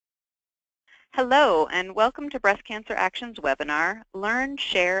Hello, and welcome to Breast Cancer Action's webinar, Learn,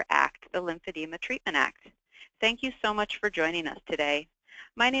 Share, Act, the Lymphedema Treatment Act. Thank you so much for joining us today.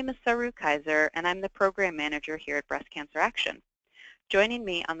 My name is Saru Kaiser, and I'm the Program Manager here at Breast Cancer Action. Joining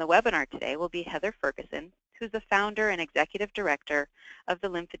me on the webinar today will be Heather Ferguson, who's the founder and Executive Director of the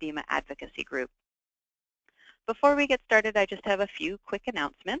Lymphedema Advocacy Group. Before we get started, I just have a few quick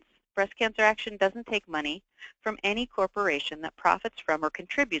announcements. Breast Cancer Action doesn't take money from any corporation that profits from or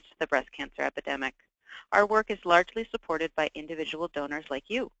contributes to the breast cancer epidemic. Our work is largely supported by individual donors like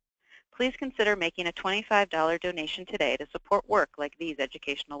you. Please consider making a $25 donation today to support work like these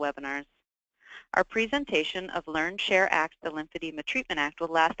educational webinars. Our presentation of Learn, Share, Act, the Lymphedema Treatment Act will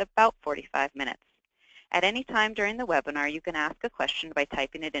last about 45 minutes. At any time during the webinar, you can ask a question by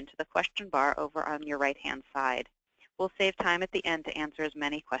typing it into the question bar over on your right-hand side. We'll save time at the end to answer as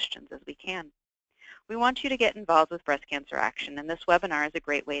many questions as we can. We want you to get involved with Breast Cancer Action, and this webinar is a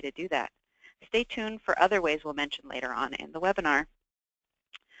great way to do that. Stay tuned for other ways we'll mention later on in the webinar.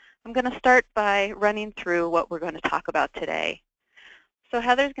 I'm going to start by running through what we're going to talk about today. So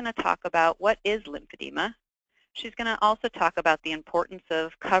Heather's going to talk about what is lymphedema. She's going to also talk about the importance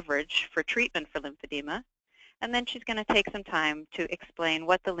of coverage for treatment for lymphedema. And then she's going to take some time to explain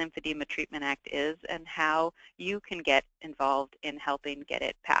what the Lymphedema Treatment Act is and how you can get involved in helping get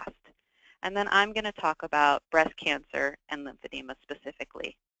it passed. And then I'm going to talk about breast cancer and lymphedema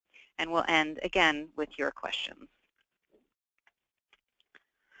specifically. And we'll end again with your questions.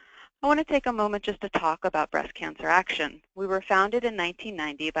 I want to take a moment just to talk about Breast Cancer Action. We were founded in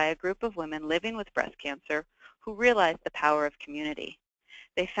 1990 by a group of women living with breast cancer who realized the power of community.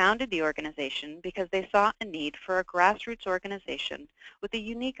 They founded the organization because they saw a need for a grassroots organization with a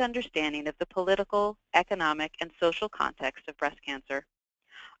unique understanding of the political, economic, and social context of breast cancer.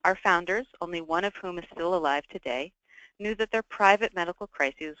 Our founders, only one of whom is still alive today, knew that their private medical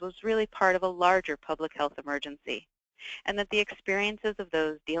crisis was really part of a larger public health emergency, and that the experiences of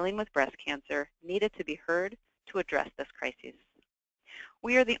those dealing with breast cancer needed to be heard to address this crisis.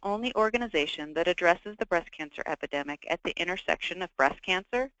 We are the only organization that addresses the breast cancer epidemic at the intersection of breast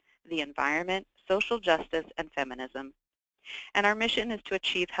cancer, the environment, social justice, and feminism. And our mission is to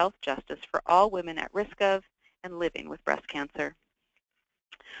achieve health justice for all women at risk of and living with breast cancer.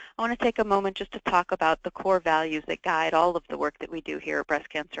 I want to take a moment just to talk about the core values that guide all of the work that we do here at Breast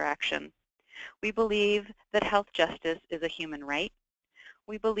Cancer Action. We believe that health justice is a human right.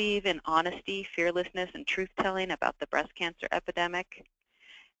 We believe in honesty, fearlessness, and truth-telling about the breast cancer epidemic,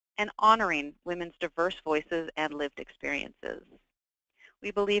 and honoring women's diverse voices and lived experiences. We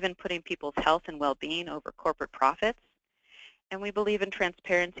believe in putting people's health and well-being over corporate profits, and we believe in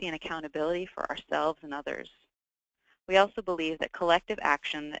transparency and accountability for ourselves and others. We also believe that collective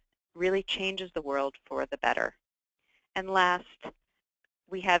action really changes the world for the better. And last,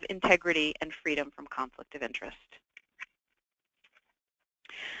 we have integrity and freedom from conflict of interest.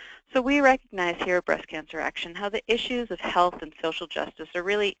 So we recognize here at Breast Cancer Action how the issues of health and social justice are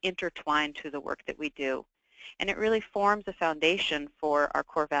really intertwined to the work that we do. And it really forms a foundation for our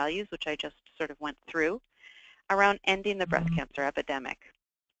core values, which I just sort of went through, around ending the breast cancer epidemic.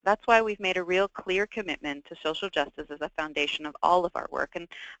 That's why we've made a real clear commitment to social justice as a foundation of all of our work. And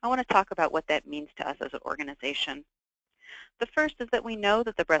I want to talk about what that means to us as an organization. The first is that we know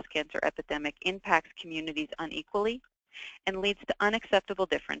that the breast cancer epidemic impacts communities unequally and leads to unacceptable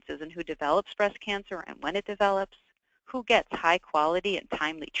differences in who develops breast cancer and when it develops, who gets high quality and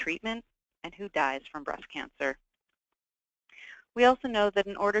timely treatment, and who dies from breast cancer. We also know that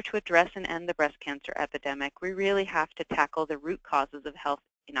in order to address and end the breast cancer epidemic, we really have to tackle the root causes of health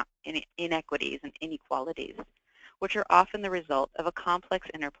inequities and inequalities, which are often the result of a complex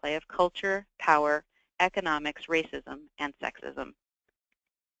interplay of culture, power, economics, racism, and sexism.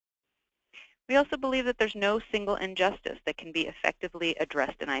 We also believe that there's no single injustice that can be effectively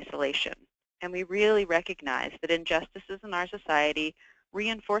addressed in isolation, and we really recognize that injustices in our society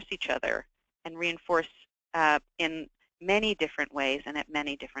reinforce each other and reinforce in many different ways and at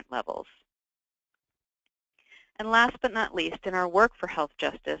many different levels. And last but not least, in our work for health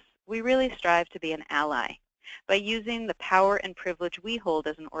justice, we really strive to be an ally by using the power and privilege we hold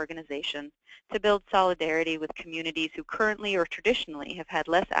as an organization to build solidarity with communities who currently or traditionally have had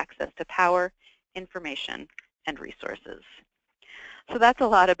less access to power, information, and resources. So that's a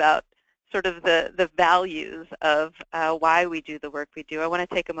lot about sort of the values of why we do the work we do. I want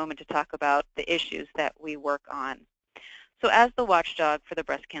to take a moment to talk about the issues that we work on. So as the watchdog for the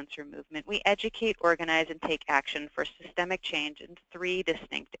breast cancer movement, we educate, organize, and take action for systemic change in 3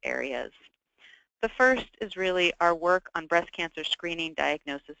 distinct areas. The first is really our work on breast cancer screening,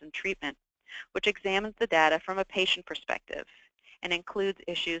 diagnosis, and treatment, which examines the data from a patient perspective and includes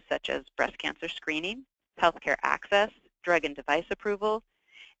issues such as breast cancer screening, healthcare access, drug and device approval,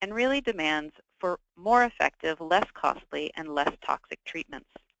 and really demands for more effective, less costly, and less toxic treatments.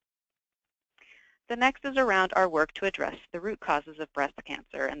 The next is around our work to address the root causes of breast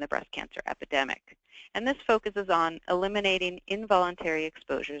cancer and the breast cancer epidemic. And this focuses on eliminating involuntary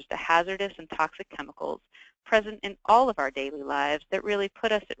exposures to hazardous and toxic chemicals present in all of our daily lives that really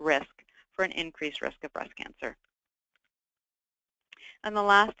put us at risk for an increased risk of breast cancer. And the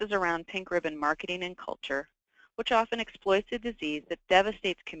last is around pink ribbon marketing and culture, which often exploits a disease that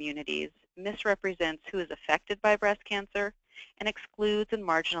devastates communities, misrepresents who is affected by breast cancer, and excludes and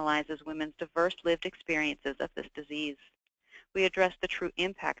marginalizes women's diverse lived experiences of this disease. We address the true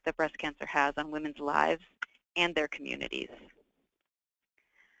impact that breast cancer has on women's lives and their communities.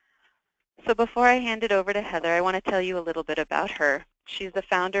 So before I hand it over to Heather, I want to tell you a little bit about her. She's the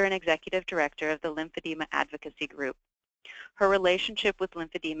founder and executive director of the Lymphedema Advocacy Group. Her relationship with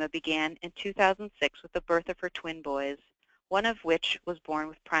lymphedema began in 2006 with the birth of her twin boys, one of which was born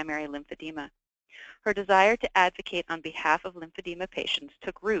with primary lymphedema. Her desire to advocate on behalf of lymphedema patients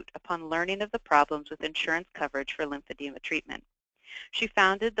took root upon learning of the problems with insurance coverage for lymphedema treatment. She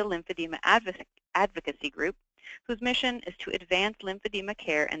founded the Lymphedema Advocacy Group, whose mission is to advance lymphedema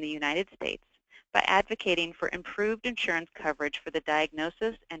care in the United States by advocating for improved insurance coverage for the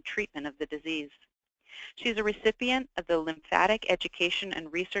diagnosis and treatment of the disease. She's a recipient of the Lymphatic Education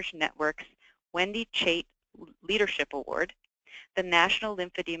and Research Network's Wendy Chait Leadership Award, the National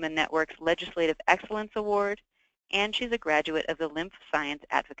Lymphedema Network's Legislative Excellence Award, and she's a graduate of the Lymph Science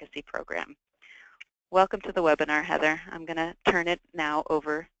Advocacy Program. Welcome to the webinar, Heather. I'm going to turn it now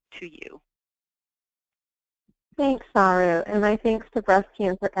over to you. Thanks, Saru, and my thanks to Breast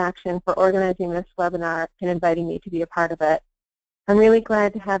Cancer Action for organizing this webinar and inviting me to be a part of it. I'm really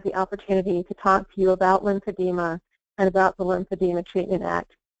glad to have the opportunity to talk to you about lymphedema and about the Lymphedema Treatment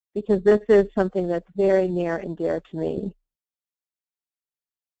Act, because this is something that's very near and dear to me.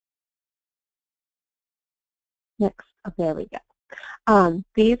 Next, oh, there we go.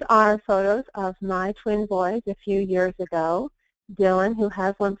 These are photos of my twin boys a few years ago. Dylan, who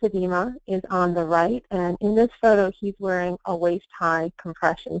has lymphedema, is on the right, and in this photo he's wearing a waist-high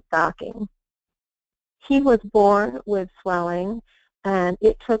compression stocking. He was born with swelling, and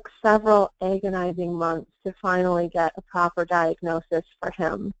it took several agonizing months to finally get a proper diagnosis for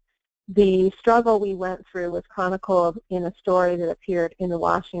him. The struggle we went through was chronicled in a story that appeared in the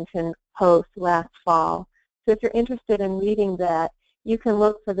Washington Post last fall. So if you're interested in reading that, you can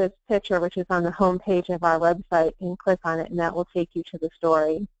look for this picture, which is on the home page of our website, and click on it, and that will take you to the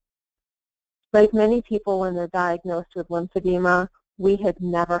story. Like many people when they're diagnosed with lymphedema, we had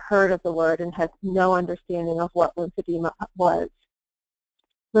never heard of the word and had no understanding of what lymphedema was.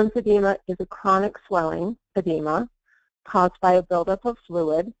 Lymphedema is a chronic swelling edema caused by a buildup of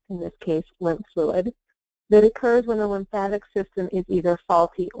fluid, in this case lymph fluid, that occurs when the lymphatic system is either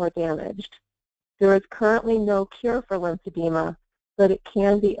faulty or damaged. There is currently no cure for lymphedema, but it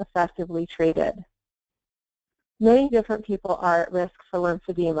can be effectively treated. Many different people are at risk for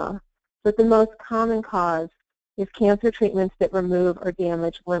lymphedema, but the most common cause is cancer treatments that remove or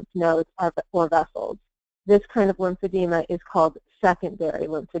damage lymph nodes or vessels. This kind of lymphedema is called secondary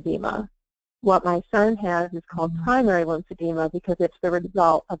lymphedema. What my son has is called primary lymphedema because it's the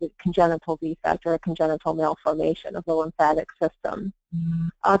result of a congenital defect or a congenital malformation of the lymphatic system.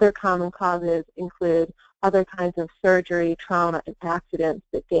 Other common causes include other kinds of surgery, trauma, and accidents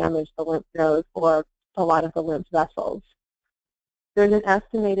that damage the lymph nodes or a lot of the lymph vessels. There's an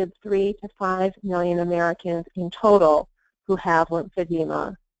estimated 3 to 5 million Americans in total who have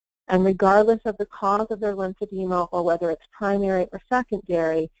lymphedema. And regardless of the cause of their lymphedema or whether it's primary or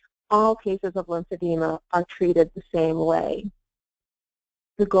secondary, all cases of lymphedema are treated the same way.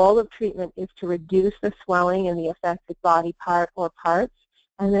 The goal of treatment is to reduce the swelling in the affected body part or parts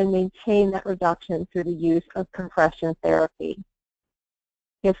and then maintain that reduction through the use of compression therapy.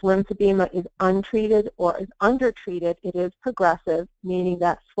 If lymphedema is untreated or is undertreated, it is progressive, meaning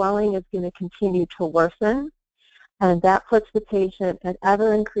that swelling is going to continue to worsen, and that puts the patient at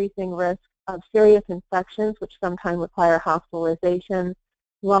ever-increasing risk of serious infections, which sometimes require hospitalization,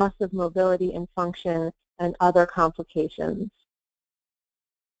 loss of mobility and function, and other complications.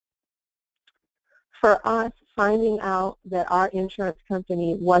 For us, finding out that our insurance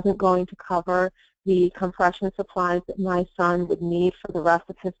company wasn't going to cover the compression supplies that my son would need for the rest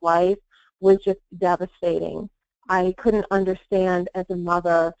of his life was just devastating. I couldn't understand as a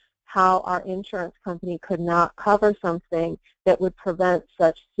mother how our insurance company could not cover something that would prevent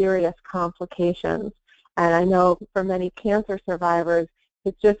such serious complications. And I know for many cancer survivors,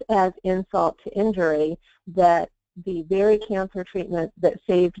 it's just as insult to injury that the very cancer treatment that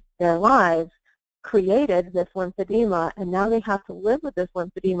saved their lives created this lymphedema, and now they have to live with this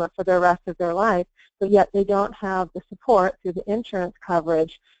lymphedema for the rest of their life, but yet they don't have the support through the insurance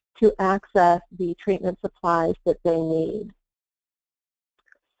coverage to access the treatment supplies that they need.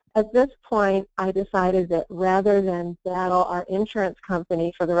 At this point, I decided that rather than battle our insurance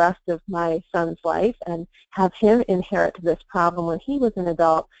company for the rest of my son's life and have him inherit this problem when he was an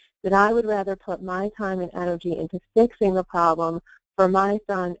adult, that I would rather put my time and energy into fixing the problem for my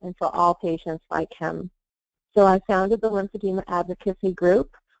son and for all patients like him. So I founded the Lymphedema Advocacy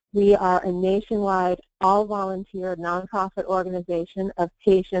Group. We are a nationwide, all-volunteer, nonprofit organization of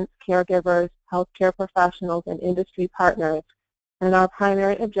patients, caregivers, healthcare professionals, and industry partners. And our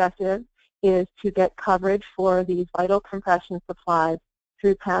primary objective is to get coverage for these vital compression supplies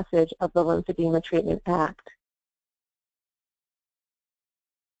through passage of the Lymphedema Treatment Act.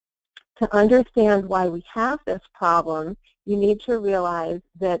 To understand why we have this problem, you need to realize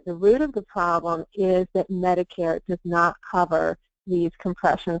that the root of the problem is that Medicare does not cover these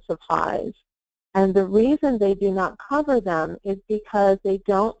compression supplies. And the reason they do not cover them is because they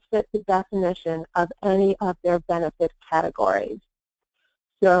don't fit the definition of any of their benefit categories.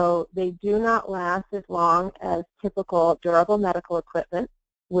 So they do not last as long as typical durable medical equipment,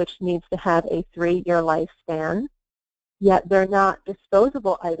 which needs to have a 3-year lifespan. Yet they're not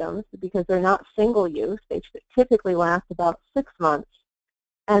disposable items because they're not single use. They typically last about 6 months.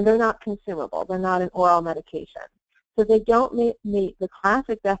 And they're not consumable. They're not an oral medication. So they don't meet the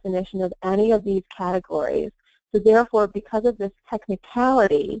classic definition of any of these categories. So therefore, because of this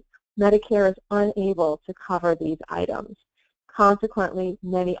technicality, Medicare is unable to cover these items. Consequently,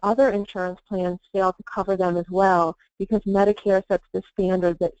 many other insurance plans fail to cover them as well because Medicare sets the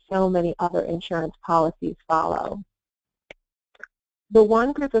standard that so many other insurance policies follow. The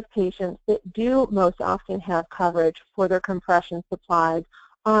one group of patients that do most often have coverage for their compression supplies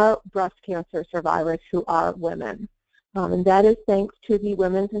are breast cancer survivors who are women. And that is thanks to the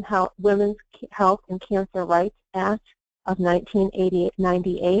Women's Health and Cancer Rights Act of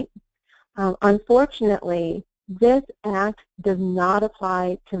 1998. Unfortunately, this act does not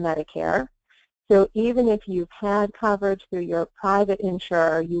apply to Medicare. So even if you've had coverage through your private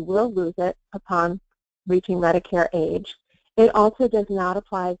insurer, you will lose it upon reaching Medicare age. It also does not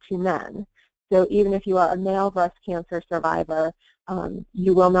apply to men. So even if you are a male breast cancer survivor,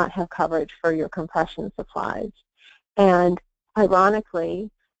 you will not have coverage for your compression supplies. And ironically,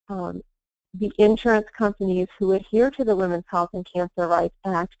 the insurance companies who adhere to the Women's Health and Cancer Rights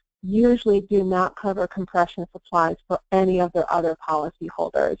Act usually do not cover compression supplies for any of their other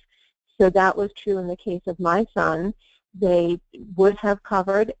policyholders. So that was true in the case of my son. They would have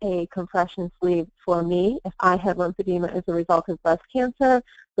covered a compression sleeve for me if I had lymphedema as a result of breast cancer,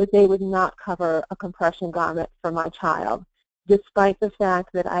 but they would not cover a compression garment for my child, despite the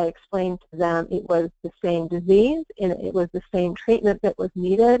fact that I explained to them it was the same disease and it was the same treatment that was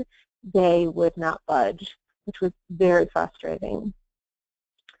needed. They would not budge, which was very frustrating.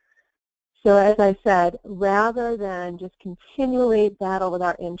 So as I said, rather than just continually battle with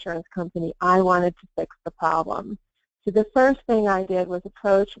our insurance company, I wanted to fix the problem. So the first thing I did was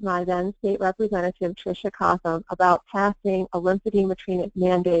approach my then state representative, Tricia Cotham, about passing a lymphedema treatment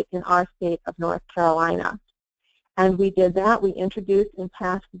mandate in our state of North Carolina. And we did that. We introduced and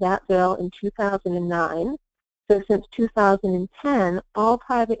passed that bill in 2009. So since 2010, all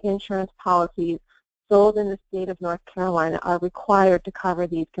private insurance policies sold in the state of North Carolina are required to cover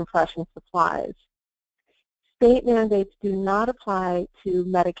these compression supplies. State mandates do not apply to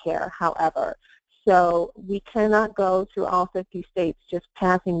Medicare, however. So we cannot go through all 50 states just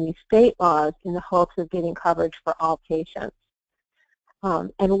passing these state laws in the hopes of getting coverage for all patients.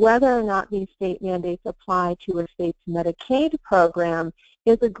 And whether or not these state mandates apply to a state's Medicaid program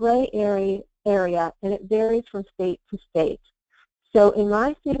is a gray area, and it varies from state to state. So in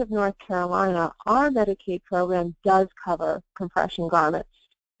my state of North Carolina, our Medicaid program does cover compression garments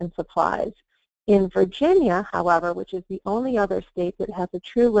and supplies. In Virginia, however, which is the only other state that has a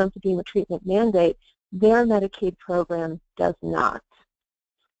true lymphedema treatment mandate, their Medicaid program does not.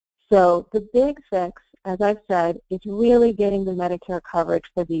 So the big fix, as I've said, is really getting the Medicare coverage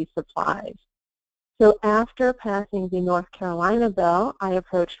for these supplies. So after passing the North Carolina bill, I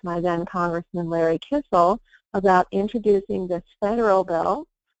approached my then Congressman Larry Kissel about introducing this federal bill,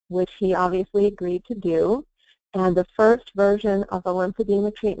 which he obviously agreed to do. And the first version of the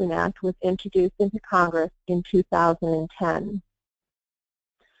Lymphedema Treatment Act was introduced into Congress in 2010.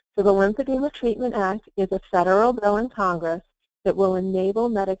 So the Lymphedema Treatment Act is a federal bill in Congress that will enable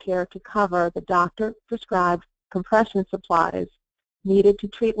Medicare to cover the doctor-prescribed compression supplies needed to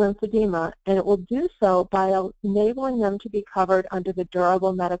treat lymphedema, and it will do so by enabling them to be covered under the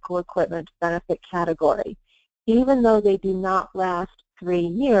durable medical equipment benefit category. Even though they do not last 3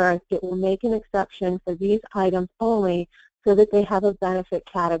 years, it will make an exception for these items only so that they have a benefit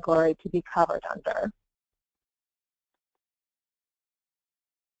category to be covered under.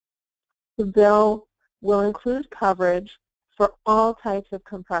 The bill will include coverage for all types of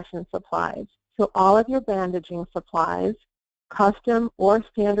compression supplies. So all of your bandaging supplies, custom or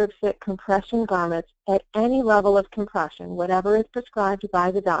standard fit compression garments at any level of compression, whatever is prescribed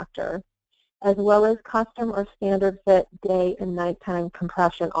by the doctor, as well as custom or standard fit day and nighttime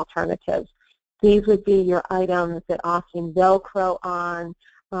compression alternatives. These would be your items that often Velcro on,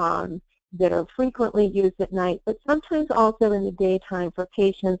 that are frequently used at night, but sometimes also in the daytime for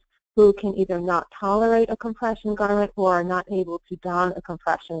patients who can either not tolerate a compression garment or are not able to don a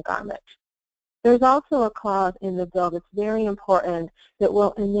compression garment. There's also a clause in the bill that's very important that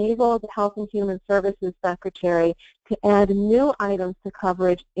will enable the Health and Human Services Secretary to add new items to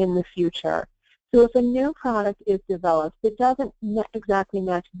coverage in the future. So if a new product is developed that doesn't exactly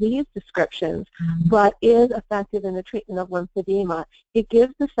match these descriptions, but is effective in the treatment of lymphedema, it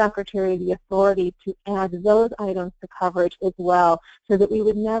gives the Secretary the authority to add those items to coverage as well, so that we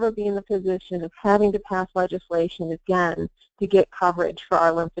would never be in the position of having to pass legislation again to get coverage for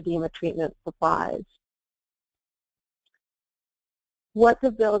our lymphedema treatment supplies. What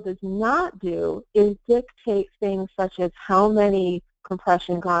the bill does not do is dictate things such as how many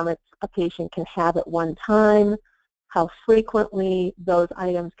compression garments a patient can have at one time, how frequently those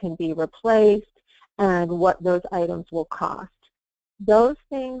items can be replaced, and what those items will cost. Those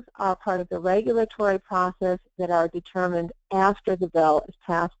things are part of the regulatory process that are determined after the bill is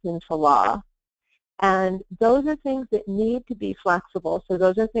passed into law. And those are things that need to be flexible. So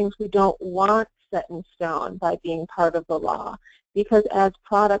those are things we don't want set in stone by being part of the law. Because as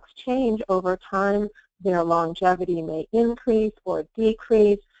products change over time, their longevity may increase or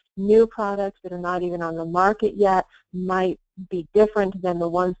decrease. New products that are not even on the market yet might be different than the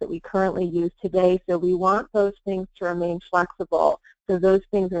ones that we currently use today. So we want those things to remain flexible. So those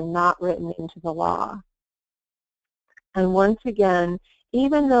things are not written into the law. And once again,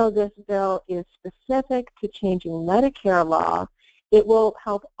 even though this bill is specific to changing Medicare law, it will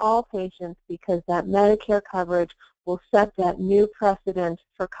help all patients because that Medicare coverage will set that new precedent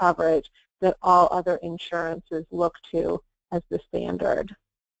for coverage that all other insurances look to as the standard.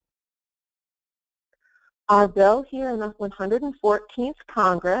 Our bill here in the 114th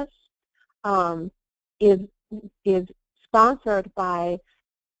Congress is sponsored by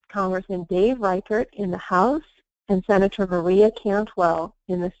Congressman Dave Reichert in the House and Senator Maria Cantwell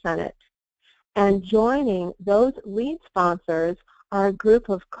in the Senate. And joining those lead sponsors are a group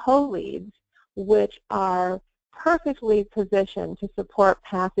of co-leads which are perfectly positioned to support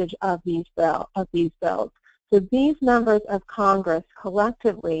passage of these bills. So these members of Congress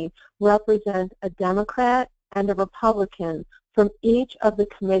collectively represent a Democrat and a Republican from each of the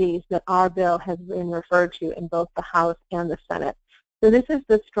committees that our bill has been referred to in both the House and the Senate. So this is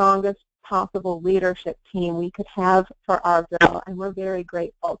the strongest possible leadership team we could have for our bill, and we're very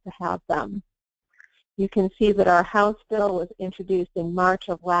grateful to have them. You can see that our House bill was introduced in March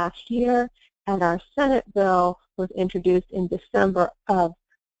of last year, and our Senate bill was introduced in December of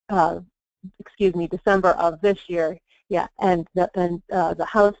this year. Yeah, and the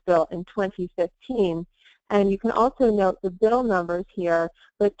House bill in 2015. And you can also note the bill numbers here,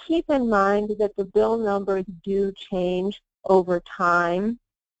 but keep in mind that the bill numbers do change over time.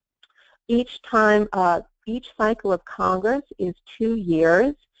 Each cycle of Congress is 2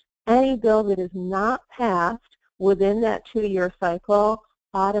 years. Any bill that is not passed within that 2-year cycle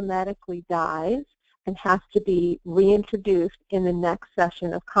automatically dies and has to be reintroduced in the next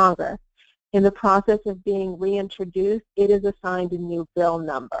session of Congress. In the process of being reintroduced, it is assigned a new bill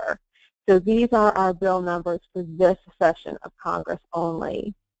number. So these are our bill numbers for this session of Congress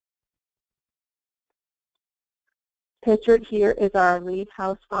only. Pictured here is our lead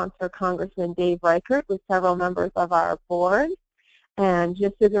House sponsor, Congressman Dave Reichert, with several members of our board. And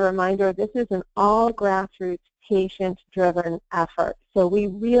just as a reminder, this is an all grassroots, patient-driven effort. So we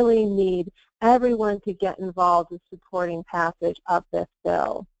really need everyone to get involved with supporting passage of this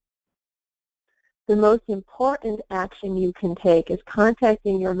bill. The most important action you can take is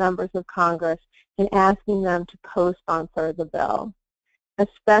contacting your members of Congress and asking them to co-sponsor the bill.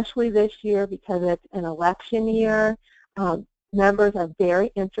 Especially this year because it's an election year, members are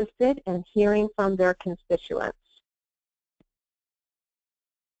very interested in hearing from their constituents.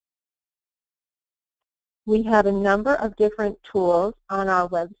 We have a number of different tools on our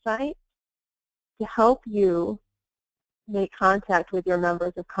website to help you make contact with your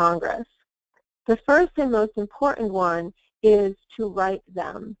members of Congress. The first and most important one is to write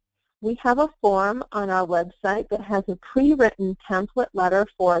them. We have a form on our website that has a pre-written template letter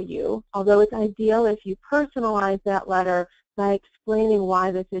for you, although it's ideal if you personalize that letter by explaining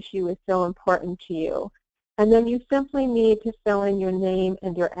why this issue is so important to you. And then you simply need to fill in your name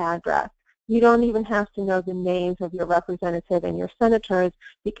and your address. You don't even have to know the names of your representative and your senators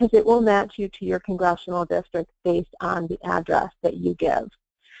because it will match you to your congressional district based on the address that you give.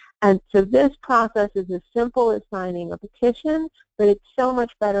 And so this process is as simple as signing a petition, but it's so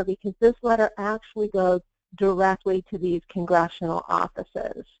much better because this letter actually goes directly to these congressional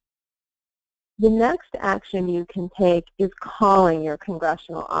offices. The next action you can take is calling your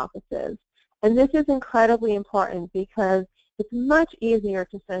congressional offices. And this is incredibly important because it's much easier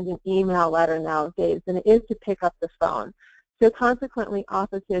to send an email letter nowadays than it is to pick up the phone. So consequently,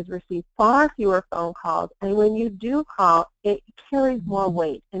 offices receive far fewer phone calls, and when you do call, it carries more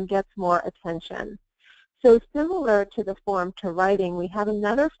weight and gets more attention. So similar to the form to writing, we have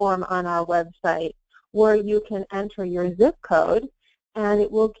another form on our website where you can enter your zip code, and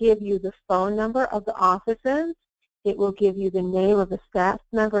it will give you the phone number of the offices, it will give you the name of the staff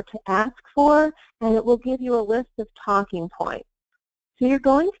member to ask for, and it will give you a list of talking points. So you're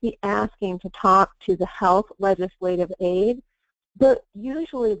going to be asking to talk to the health legislative aide, but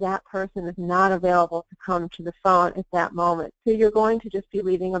usually that person is not available to come to the phone at that moment. So you're going to just be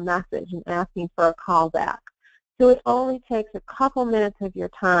leaving a message and asking for a call back. So it only takes a couple minutes of your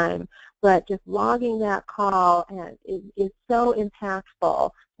time, but just logging that call is so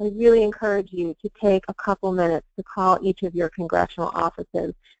impactful. I really encourage you to take a couple minutes to call each of your congressional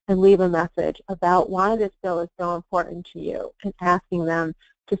offices and leave a message about why this bill is so important to you and asking them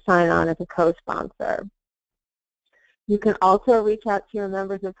to sign on as a co-sponsor. You can also reach out to your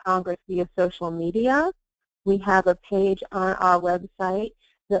members of Congress via social media. We have a page on our website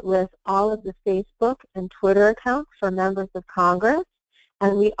that lists all of the Facebook and Twitter accounts for members of Congress.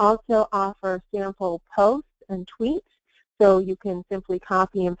 And we also offer sample posts and tweets, so you can simply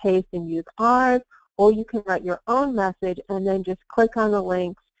copy and paste and use ours, or you can write your own message and then just click on the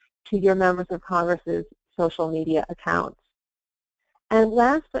links to your members of Congress's social media accounts. And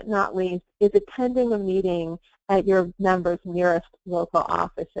last but not least is attending a meeting at your members' nearest local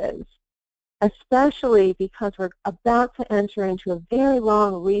offices, especially because we're about to enter into a very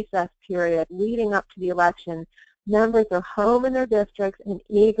long recess period leading up to the election. Members are home in their districts and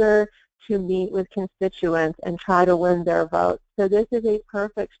eager to meet with constituents and try to win their votes. So this is a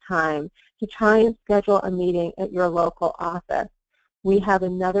perfect time to try and schedule a meeting at your local office. We have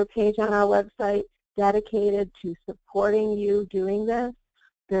another page on our website dedicated to supporting you doing this.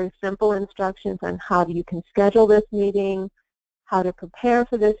 Very simple instructions on how you can schedule this meeting, how to prepare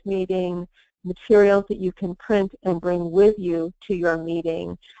for this meeting, materials that you can print and bring with you to your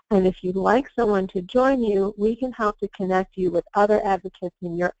meeting. And if you'd like someone to join you, we can help to connect you with other advocates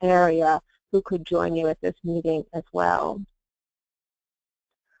in your area who could join you at this meeting as well.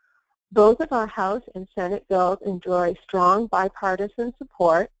 Both of our House and Senate bills enjoy strong bipartisan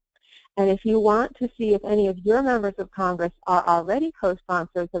support. And if you want to see if any of your members of Congress are already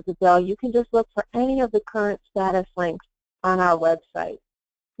co-sponsors of the bill, you can just look for any of the current status links on our website.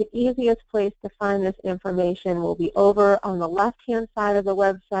 The easiest place to find this information will be over on the left-hand side of the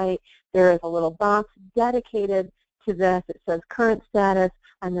website. There is a little box dedicated to this. It says current status,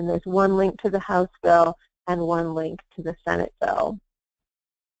 and then there's one link to the House bill and one link to the Senate bill.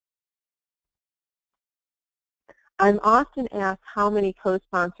 I'm often asked how many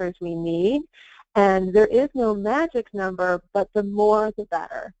co-sponsors we need, and there is no magic number, but the more the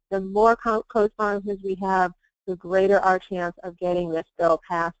better. The more co-sponsors we have, the greater our chance of getting this bill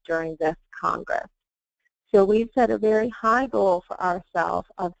passed during this Congress. So we've set a very high goal for ourselves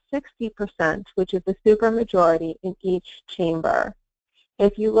of 60%, which is the supermajority in each chamber.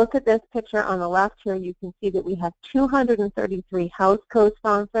 If you look at this picture on the left here, you can see that we have 233 House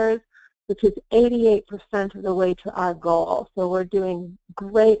co-sponsors, which is 88% of the way to our goal. So we're doing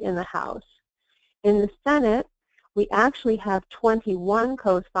great in the House. In the Senate, we actually have 21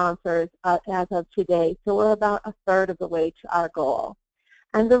 co-sponsors as of today, so we're about a third of the way to our goal.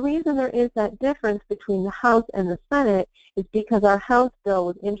 And the reason there is that difference between the House and the Senate is because our House bill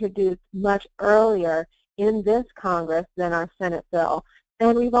was introduced much earlier in this Congress than our Senate bill.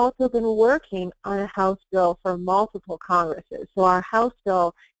 And we've also been working on a House bill for multiple Congresses. So our House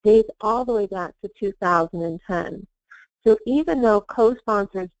bill dates all the way back to 2010. So even though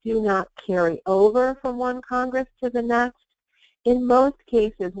co-sponsors do not carry over from one Congress to the next, in most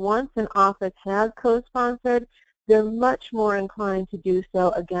cases, once an office has co-sponsored, they're much more inclined to do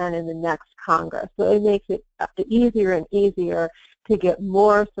so again in the next Congress. So it makes it easier and easier to get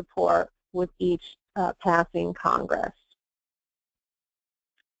more support with each passing Congress.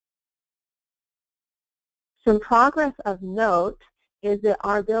 Some progress of note is that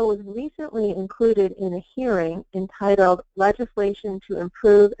our bill was recently included in a hearing entitled Legislation to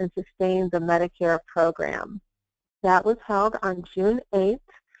Improve and Sustain the Medicare Program. That was held on June 8th,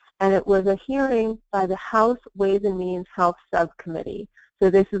 and it was a hearing by the House Ways and Means Health Subcommittee. So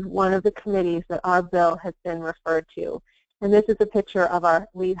this is one of the committees that our bill has been referred to. And this is a picture of our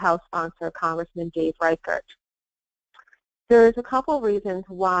lead House sponsor, Congressman Dave Reichert. There's a couple reasons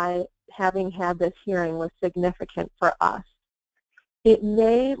why having had this hearing was significant for us. It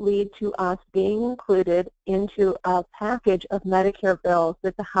may lead to us being included into a package of Medicare bills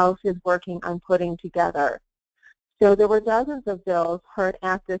that the House is working on putting together. So there were dozens of bills heard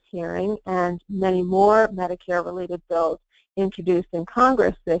at this hearing and many more Medicare-related bills introduced in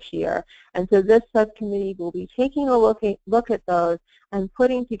Congress this year. And so this subcommittee will be taking a look at those and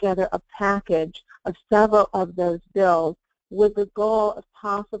putting together a package of several of those bills with the goal of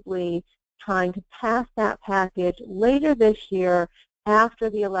possibly trying to pass that package later this year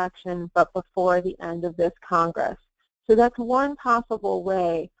after the election but before the end of this Congress. So that's one possible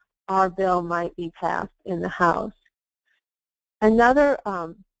way our bill might be passed in the House. Another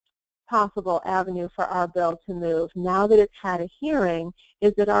possible avenue for our bill to move, now that it's had a hearing,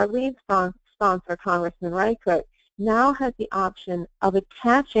 is that our lead sponsor, Congressman Reichert, now has the option of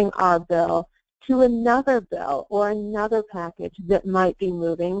attaching our bill to another bill or another package that might be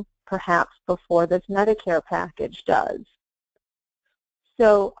moving perhaps before this Medicare package does.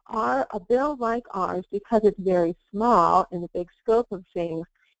 So a bill like ours, because it's very small in the big scope of things,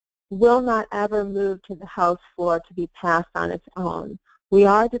 will not ever move to the House floor to be passed on its own. We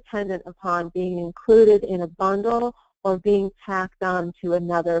are dependent upon being included in a bundle or being tacked on to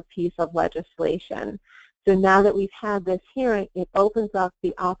another piece of legislation. So now that we've had this hearing, it opens up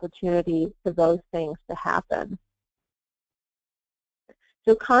the opportunity for those things to happen.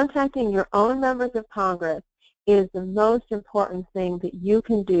 So contacting your own members of Congress is the most important thing that you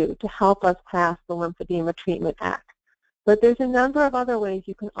can do to help us pass the Lymphedema Treatment Act. But there's a number of other ways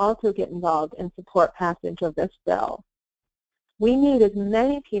you can also get involved and support passage of this bill. We need as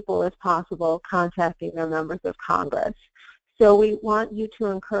many people as possible contacting their members of Congress. So we want you to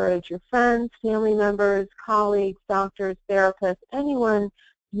encourage your friends, family members, colleagues, doctors, therapists, anyone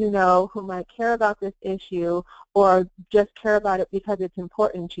you know who might care about this issue or just care about it because it's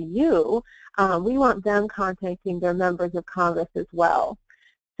important to you. We want them contacting their members of Congress as well.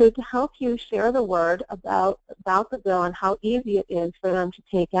 So to help you share the word about the bill and how easy it is for them to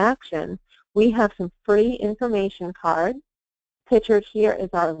take action, we have some free information cards. Pictured here is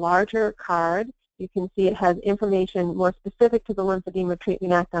our larger card. You can see it has information more specific to the Lymphedema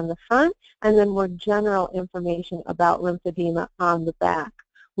Treatment Act on the front, and then more general information about lymphedema on the back.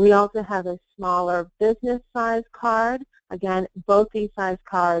 We also have a smaller business size card. Again, both these size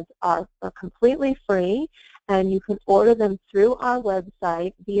cards are completely free, and you can order them through our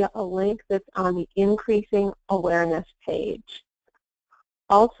website via a link that's on the Increasing Awareness page.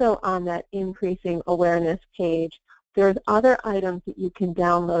 Also on that Increasing Awareness page, there's other items that you can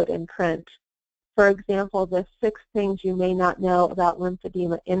download and print. For example, the 6 things you may not know about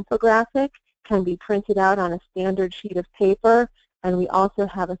lymphedema infographic can be printed out on a standard sheet of paper, and we also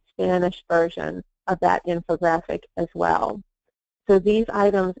have a Spanish version of that infographic as well. So these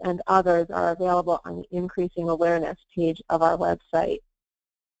items and others are available on the Increasing Awareness page of our website.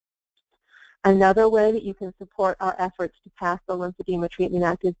 Another way that you can support our efforts to pass the Lymphedema Treatment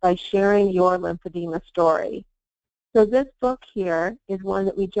Act is by sharing your lymphedema story. So this book here is one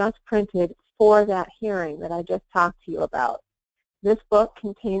that we just printed for that hearing that I just talked to you about. This book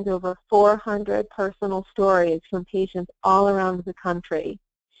contains over 400 personal stories from patients all around the country.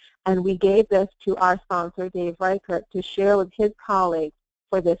 And we gave this to our sponsor, Dave Reichert, to share with his colleagues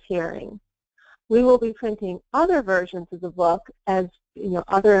for this hearing. We will be printing other versions of the book as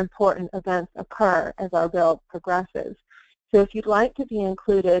other important events occur as our bill progresses. So if you'd like to be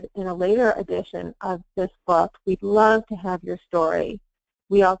included in a later edition of this book, we'd love to have your story.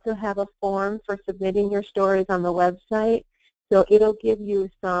 We also have a form for submitting your stories on the website, so it'll give you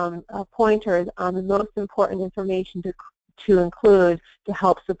some pointers on the most important information to include to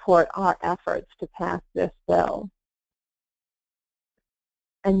help support our efforts to pass this bill.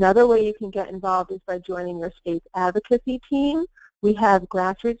 Another way you can get involved is by joining your state's advocacy team. We have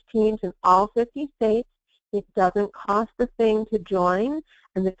grassroots teams in all 50 states. It doesn't cost a thing to join,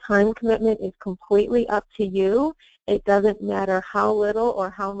 and the time commitment is completely up to you. It doesn't matter how little or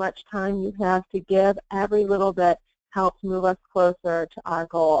how much time you have to give. Every little bit helps move us closer to our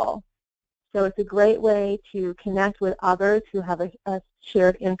goal. So it's a great way to connect with others who have a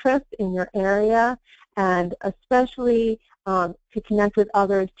shared interest in your area, and especially to connect with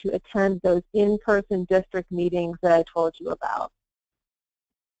others to attend those in-person district meetings that I told you about.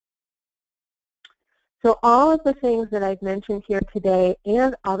 So all of the things that I've mentioned here today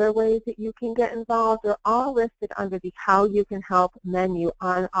and other ways that you can get involved are all listed under the How You Can Help menu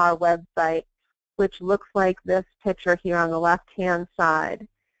on our website, which looks like this picture here on the left-hand side.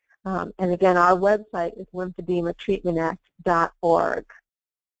 And again, our website is lymphedematreatmentact.org.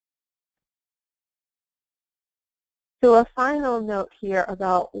 So a final note here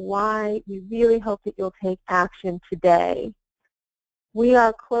about why we really hope that you'll take action today. We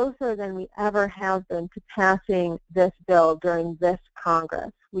are closer than we ever have been to passing this bill during this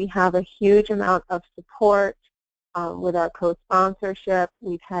Congress. We have a huge amount of support with our co-sponsorship.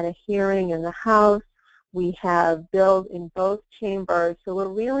 We've had a hearing in the House. We have bills in both chambers, so we're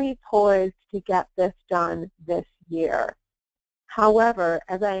really poised to get this done this year. However,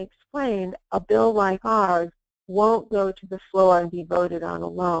 as I explained, a bill like ours won't go to the floor and be voted on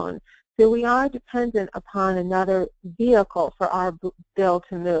alone. So we are dependent upon another vehicle for our bill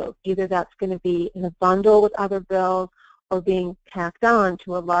to move. Either that's going to be in a bundle with other bills or being tacked on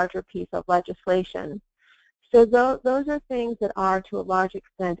to a larger piece of legislation. So those are things that are, to a large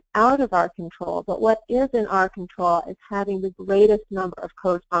extent, out of our control. But what is in our control is having the greatest number of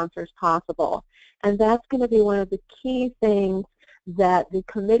co-sponsors possible. And that's going to be one of the key things that the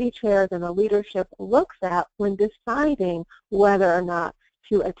committee chairs and the leadership looks at when deciding whether or not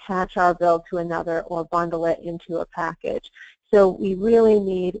to attach our bill to another or bundle it into a package. So we really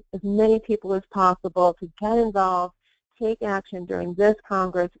need as many people as possible to get involved, take action during this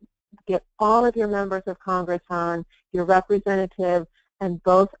Congress, get all of your members of Congress on, your representative, and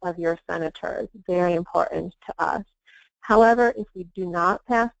both of your senators. Very important to us. However, if we do not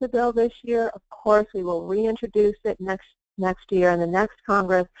pass the bill this year, of course we will reintroduce it next year in the next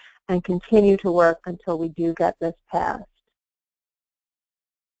Congress and continue to work until we do get this passed.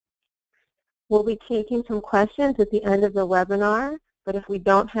 We'll be taking some questions at the end of the webinar, but if we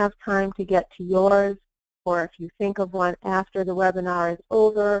don't have time to get to yours, or if you think of one after the webinar is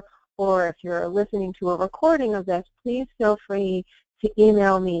over, or if you're listening to a recording of this, please feel free to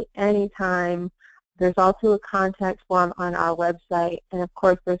email me anytime. There's also a contact form on our website, and of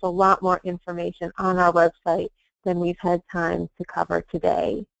course there's a lot more information on our website than we've had time to cover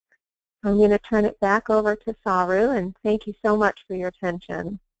today. I'm going to turn it back over to Saru, and thank you so much for your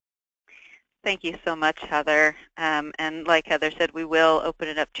attention. Thank you so much, Heather. And like Heather said, we will open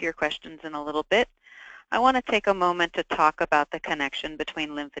it up to your questions in a little bit. I want to take a moment to talk about the connection between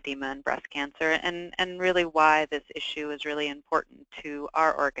lymphedema and breast cancer and really why this issue is really important to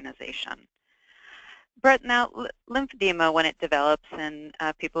our organization. Brett, now lymphedema, when it develops in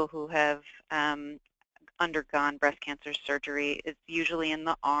people who have undergone breast cancer surgery, is usually in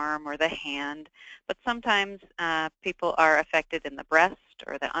the arm or the hand, but sometimes people are affected in the breast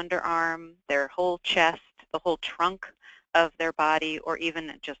or the underarm, their whole chest, the whole trunk of their body, or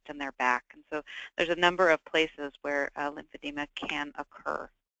even just in their back. And so there's a number of places where lymphedema can occur.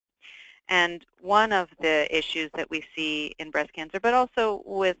 And one of the issues that we see in breast cancer, but also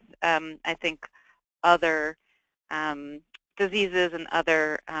with, I think, other diseases and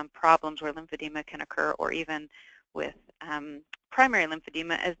other problems where lymphedema can occur, or even with primary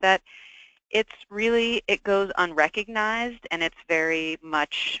lymphedema, is that it goes unrecognized and it's very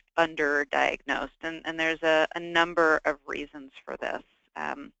much underdiagnosed. And there's a number of reasons for this.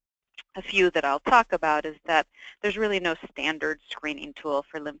 A few that I'll talk about is that there's really no standard screening tool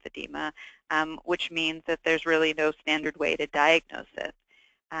for lymphedema, which means that there's really no standard way to diagnose it.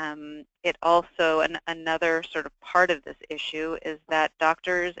 It also, another sort of part of this issue is that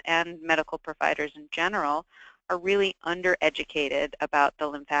doctors and medical providers in general are really undereducated about the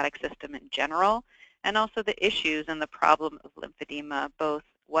lymphatic system in general, and also the issues and the problem of lymphedema, both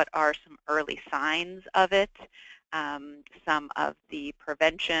what are some early signs of it, some of the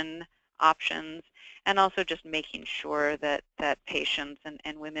prevention options, and also just making sure that patients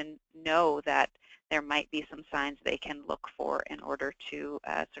and women know that there might be some signs they can look for in order to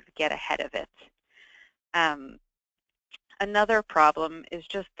sort of get ahead of it. Another problem is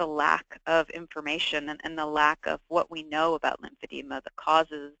just the lack of information and the lack of what we know about lymphedema, the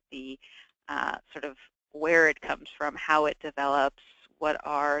causes, the sort of where it comes from, how it develops, what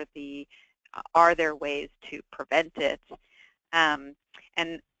are there ways to prevent it. And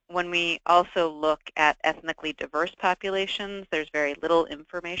when we also look at ethnically diverse populations, there's very little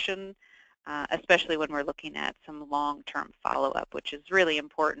information especially when we're looking at some long-term follow-up, which is really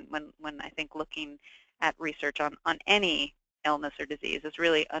important when I think looking at research on any illness or disease is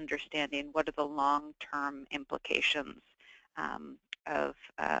really understanding what are the long-term implications of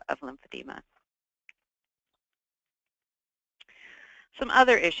lymphedema. Some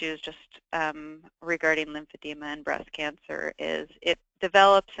other issues just regarding lymphedema and breast cancer is it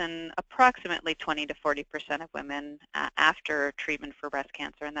develops in approximately 20 to 40% of women after treatment for breast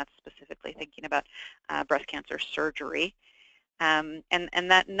cancer, and that's specifically thinking about breast cancer surgery. And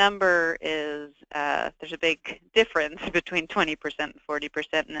that number is, there's a big difference between 20% and 40%,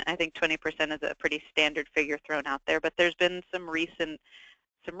 and I think 20% is a pretty standard figure thrown out there, but there's been some recent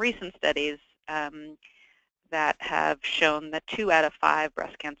studies that have shown that 2 out of 5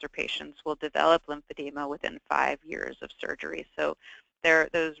 breast cancer patients will develop lymphedema within 5 years of surgery. So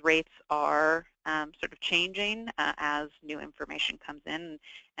those rates are sort of changing as new information comes in,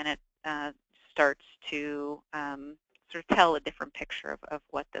 and it starts to sort of tell a different picture of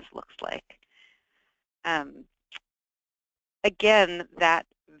what this looks like. Again, that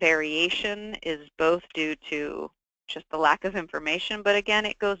variation is both due to just the lack of information, but again,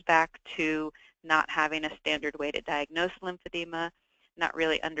 it goes back to not having a standard way to diagnose lymphedema, not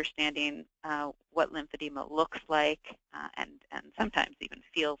really understanding what lymphedema looks like and sometimes even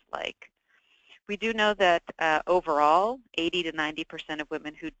feels like. We do know that overall, 80 to 90% of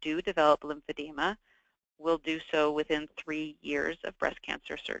women who do develop lymphedema will do so within 3 years of breast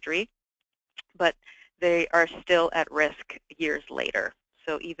cancer surgery, but they are still at risk years later.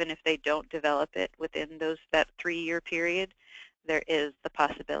 So even if they don't develop it within that 3-year period, there is the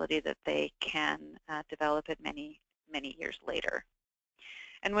possibility that they can develop it many, many years later.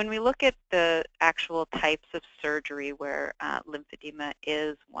 And when we look at the actual types of surgery where lymphedema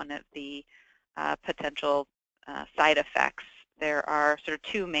is one of the potential side effects, there are sort of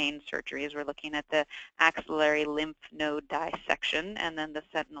 2 main surgeries. We're looking at the axillary lymph node dissection and then the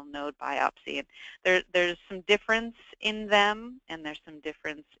sentinel node biopsy. And there's some difference in them, and there's some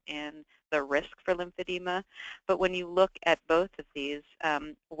difference in the risk for lymphedema. But when you look at both of these,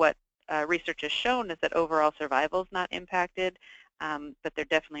 what research has shown is that overall survival is not impacted, but there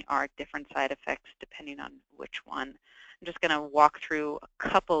definitely are different side effects depending on which one. I'm just going to walk through a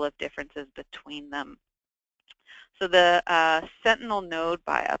couple of differences between them. So the sentinel node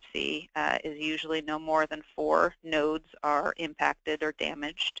biopsy is usually no more than 4 nodes are impacted or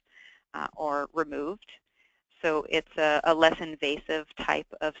damaged or removed. So it's a less invasive type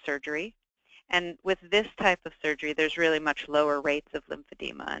of surgery. And with this type of surgery, there's really much lower rates of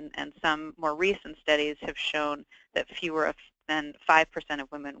lymphedema. And some more recent studies have shown that fewer than 5%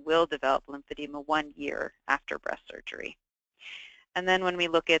 of women will develop lymphedema 1 year after breast surgery. And then when we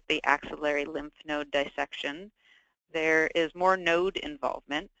look at the axillary lymph node dissection, there is more node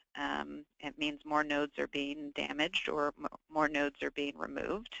involvement. It means more nodes are being damaged or more nodes are being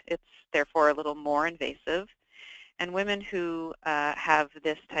removed. It's therefore a little more invasive. And women who have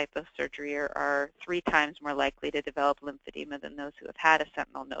this type of surgery are 3 times more likely to develop lymphedema than those who have had a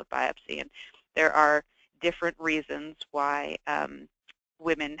sentinel node biopsy. And there are different reasons why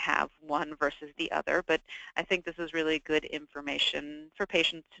women have one versus the other, but I think this is really good information for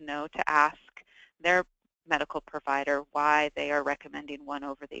patients to know, to ask their medical provider why they are recommending one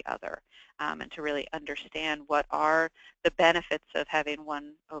over the other, and to really understand what are the benefits of having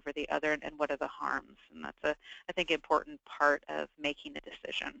one over the other and what are the harms. And that's I think, important part of making a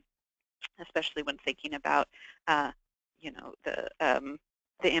decision, especially when thinking about you know,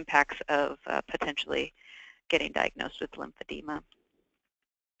 the impacts of potentially getting diagnosed with lymphedema.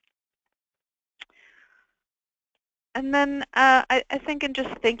 And then I think in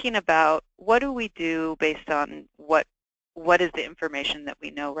just thinking about what do we do based on what is the information that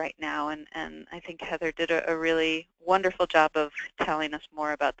we know right now, and I think Heather did a really wonderful job of telling us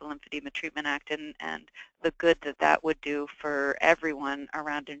more about the Lymphedema Treatment Act and the good that that would do for everyone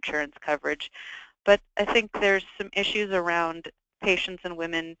around insurance coverage. But I think there's some issues around patients and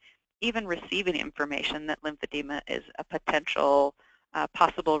women even receiving information that lymphedema is a potential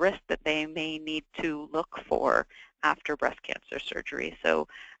possible risk that they may need to look for after breast cancer surgery. So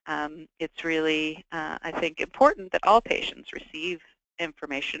it's really, I think, important that all patients receive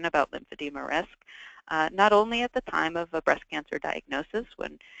information about lymphedema risk, not only at the time of a breast cancer diagnosis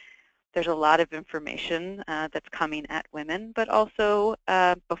when there's a lot of information that's coming at women, but also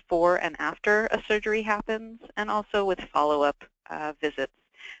before and after a surgery happens, and also with follow-up visits.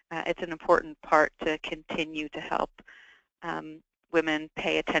 It's an important part to continue to help women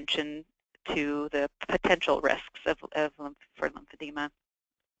pay attention to the potential risks for lymphedema.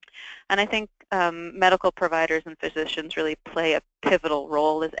 And I think medical providers and physicians really play a pivotal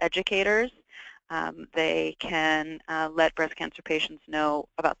role as educators. They can let breast cancer patients know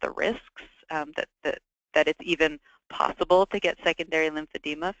about the risks, that it's even possible to get secondary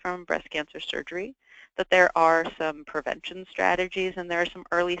lymphedema from breast cancer surgery, that there are some prevention strategies and there are some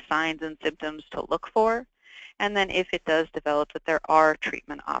early signs and symptoms to look for, and then if it does develop, that there are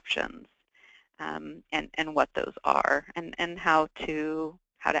treatment options, and what those are, and how to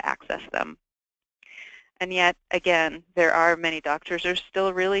access them. And yet, again, there are many doctors who are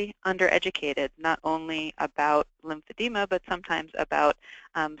still really undereducated, not only about lymphedema, but sometimes about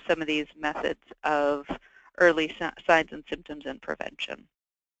some of these methods of early signs and symptoms and prevention.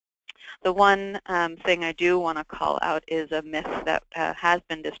 The one thing I do want to call out is a myth that has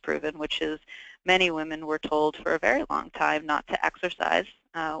been disproven, which is many women were told for a very long time not to exercise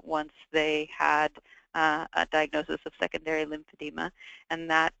once they had a diagnosis of secondary lymphedema, and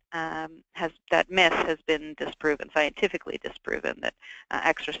that myth has been disproven, scientifically disproven, that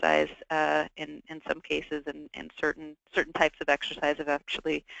exercise in some cases and certain types of exercise have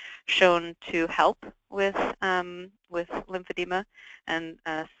actually shown to help with lymphedema and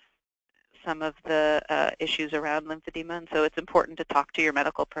some of the issues around lymphedema, and so it's important to talk to your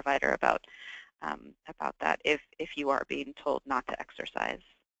medical provider about that if you are being told not to exercise.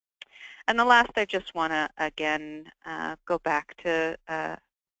 And the last, I just want to again go back to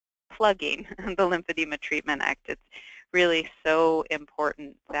plugging the Lymphedema Treatment Act. It's really so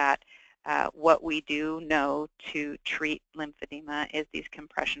important that what we do know to treat lymphedema is these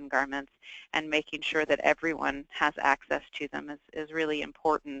compression garments, and making sure that everyone has access to them is really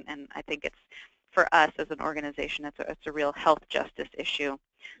important. And I think it's, for us as an organization, it's a real health justice issue.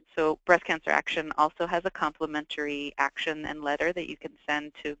 So Breast Cancer Action also has a complimentary action and letter that you can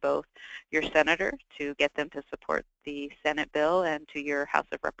send to both your senator to get them to support the Senate bill and to your House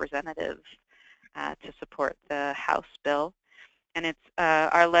of Representatives to support the House bill. And it's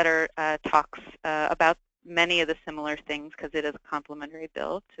our letter talks about many of the similar things because it is a complementary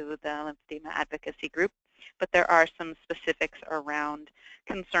bill to the Lymphedema Advocacy Group, but there are some specifics around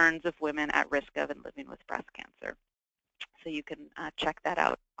concerns of women at risk of and living with breast cancer. So you can check that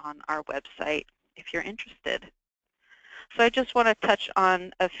out on our website if you're interested. So I just want to touch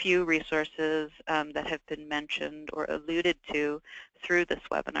on a few resources that have been mentioned or alluded to through this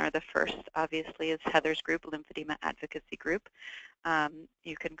webinar. The first, obviously, is Heather's group, Lymphedema Advocacy Group.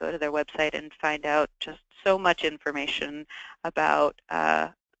 You can go to their website and find out just so much information about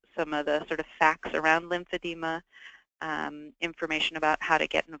some of the sort of facts around lymphedema, information about how to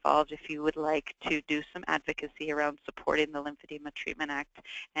get involved if you would like to do some advocacy around supporting the Lymphedema Treatment Act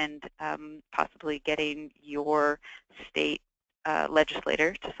and possibly getting your state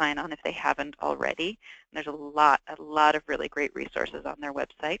legislator to sign on if they haven't already. And there's a lot of really great resources on their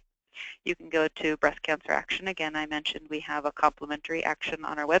website. You can go to Breast Cancer Action. Again, I mentioned we have a complimentary action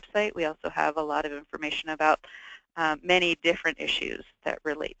on our website. We also have a lot of information about many different issues that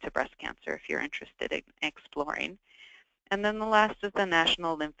relate to breast cancer if you're interested in exploring. And then the last is the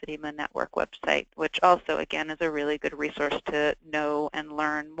National Lymphedema Network website, which also, again, is a really good resource to know and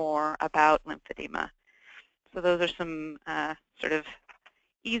learn more about lymphedema. So those are some sort of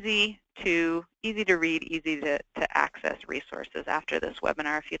easy to read, easy to access resources after this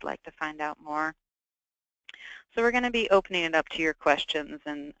webinar if you'd like to find out more. So we're going to be opening it up to your questions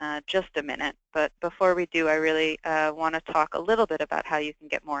in just a minute. But before we do, I really want to talk a little bit about how you can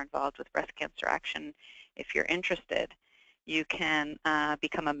get more involved with Breast Cancer Action if you're interested. You can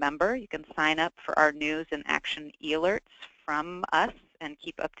become a member. You can sign up for our news and action e-alerts from us and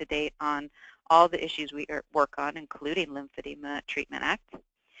keep up to date on all the issues we work on, including Lymphedema Treatment Act.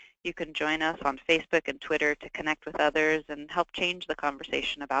 You can join us on Facebook and Twitter to connect with others and help change the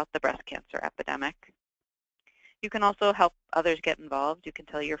conversation about the breast cancer epidemic. You can also help others get involved. You can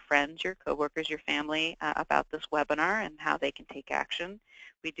tell your friends, your coworkers, your family about this webinar and how they can take action.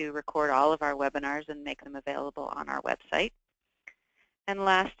 We do record all of our webinars and make them available on our website. And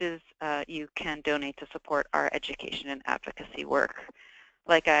last is you can donate to support our education and advocacy work.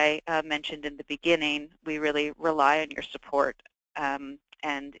 Like I mentioned in the beginning, we really rely on your support, and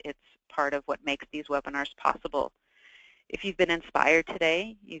it's part of what makes these webinars possible. If you've been inspired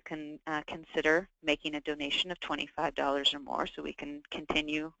today, you can consider making a donation of $25 or more so we can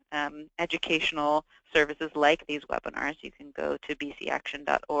continue educational services like these webinars. You can go to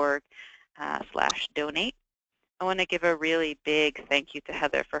bcaction.org/donate. I want to give a really big thank you to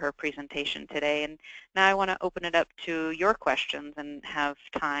Heather for her presentation today. And now I want to open it up to your questions and have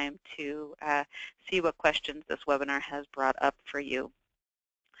time to see what questions this webinar has brought up for you.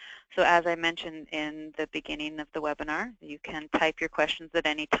 So as I mentioned in the beginning of the webinar, you can type your questions at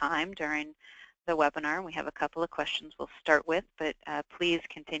any time during the webinar. We have a couple of questions we'll start with, but please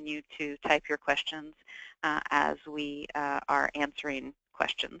continue to type your questions as we are answering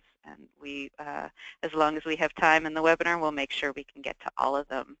questions. And we, as long as we have time in the webinar, we'll make sure we can get to all of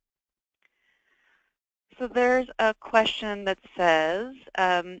them. So there's a question that says,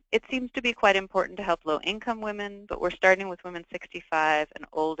 it seems to be quite important to help low-income women, but we're starting with women 65 and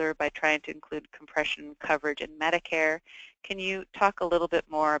older by trying to include compression coverage in Medicare. Can you talk a little bit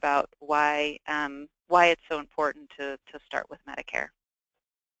more about why it's so important to start with Medicare?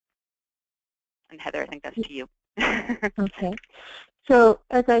 And Heather, I think that's to you. Okay. So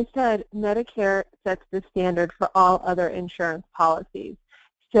as I said, Medicare sets the standard for all other insurance policies.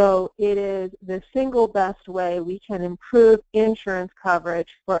 So it is the single best way we can improve insurance coverage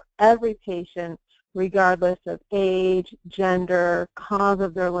for every patient, regardless of age, gender, cause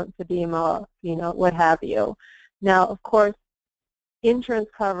of their lymphedema, what have you. Now, of course, insurance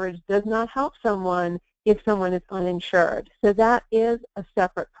coverage does not help someone if someone is uninsured. So that is a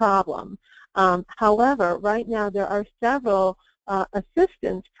separate problem. However, right now there are several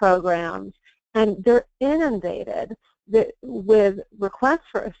assistance programs, and they're inundated with requests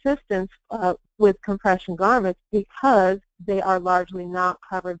for assistance with compression garments because they are largely not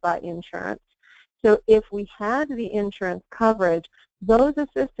covered by insurance. So if we had the insurance coverage, those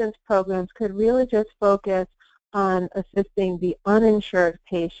assistance programs could really just focus on assisting the uninsured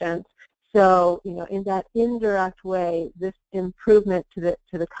patients. So, in that indirect way, this improvement to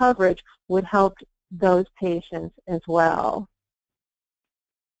the coverage would help those patients as well.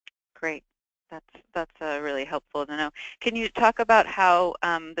 Great. That's really helpful to know. Can you talk about how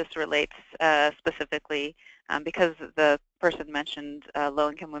this relates specifically, because the person mentioned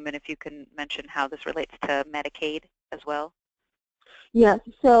low-income women, if you can mention how this relates to Medicaid as well? Yes,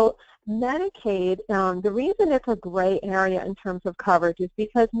 so Medicaid, the reason it's a gray area in terms of coverage is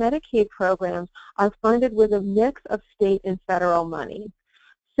because Medicaid programs are funded with a mix of state and federal money.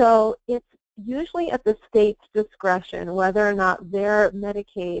 So it's usually at the state's discretion whether or not their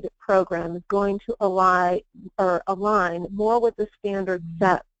Medicaid program is going to align more with the standards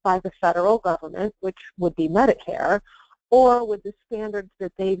set by the federal government, which would be Medicare, or with the standards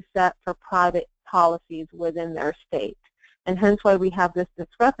that they've set for private policies within their state. And hence why we have this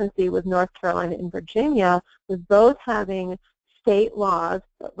discrepancy with North Carolina and Virginia, with both having state laws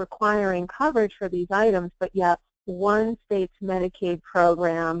requiring coverage for these items, but yet one state's Medicaid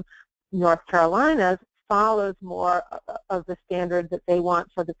program, North Carolina's, follows more of the standards that they want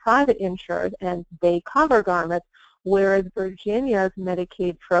for the private insured, and they cover garments, whereas Virginia's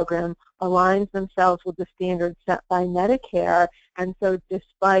Medicaid program aligns themselves with the standards set by Medicare. And so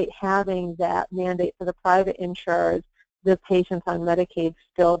despite having that mandate for the private insurers, the patients on Medicaid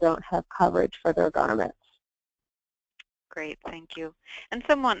still don't have coverage for their garments. Great, thank you. And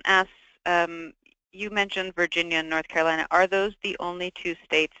someone asks, you mentioned Virginia and North Carolina. Are those the only two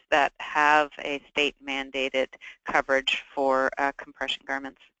states that have a state-mandated coverage for compression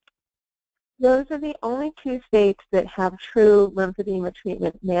garments? Those are the only two states that have true lymphedema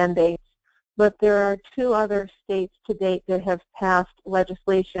treatment mandates, but there are two other states to date that have passed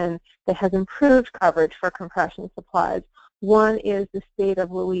legislation that has improved coverage for compression supplies. One is the state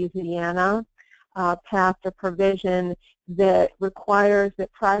of Louisiana, passed a provision that requires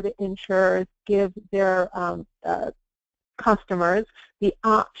that private insurers give their customers the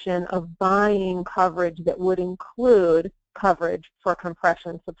option of buying coverage that would include coverage for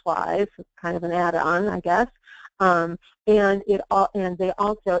compression supplies. It's kind of an add-on, I guess. And they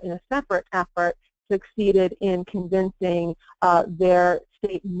also, in a separate effort, succeeded in convincing their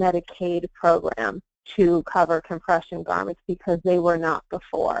state Medicaid program to cover compression garments because they were not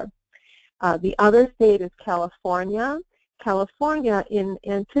before. The other state is California. California, in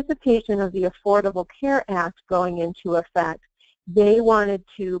anticipation of the Affordable Care Act going into effect, they wanted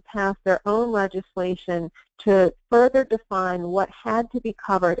to pass their own legislation to further define what had to be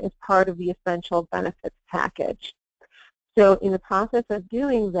covered as part of the essential benefits package. So in the process of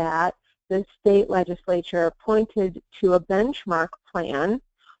doing that, the state legislature pointed to a benchmark plan,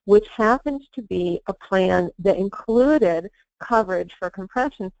 which happens to be a plan that included coverage for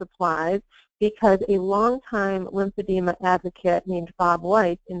compression supplies because a longtime lymphedema advocate named Bob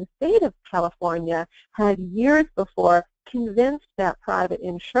White in the state of California had years before convinced that private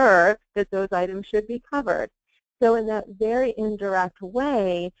insurer that those items should be covered. So in that very indirect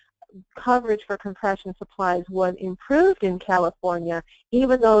way, coverage for compression supplies was improved in California,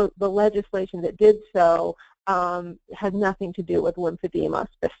 even though the legislation that did so had nothing to do with lymphedema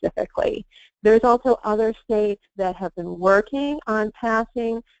specifically. There's also other states that have been working on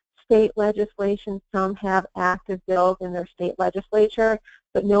passing state legislation. Some have active bills in their state legislature,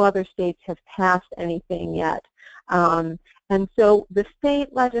 but no other states have passed anything yet. And so the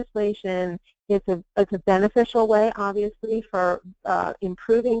state legislation is a beneficial way, obviously, for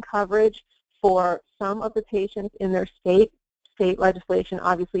improving coverage for some of the patients in their state. State legislation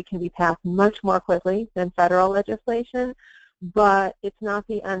obviously can be passed much more quickly than federal legislation, but it's not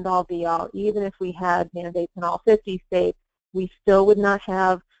the end-all, be-all. Even if we had mandates in all 50 states, we still would not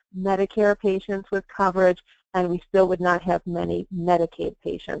have Medicare patients with coverage, and we still would not have many Medicaid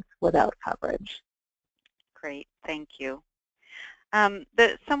patients without coverage. Great, thank you.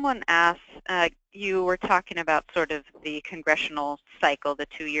 Someone asked, you were talking about sort of the congressional cycle, the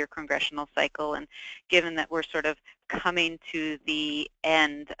 2-year congressional cycle, and given that we're sort of coming to the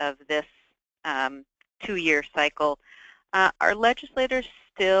end of this 2-year cycle, are legislators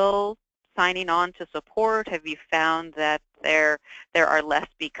still signing on to support? Have you found that there are less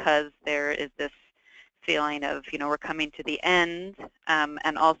because there is this feeling of, we're coming to the end?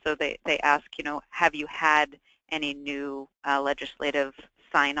 And also they ask, have you had any new legislative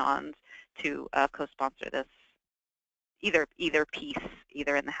sign-ons to co-sponsor this, either piece,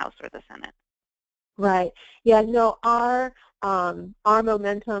 either in the House or the Senate? Right. Yeah, no, our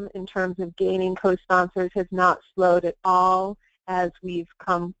momentum in terms of gaining co-sponsors has not slowed at all as we've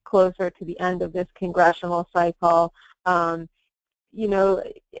come closer to the end of this congressional cycle. I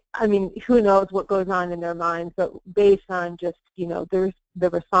mean, who knows what goes on in their minds, but based on just, the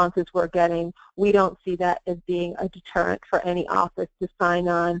responses we're getting, we don't see that as being a deterrent for any office to sign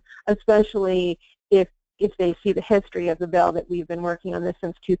on, especially if they see the history of the bill that we've been working on this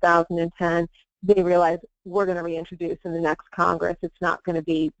since 2010. They realize we're going to reintroduce in the next Congress. It's not going to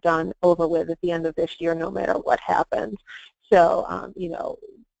be done over with at the end of this year, no matter what happens. So,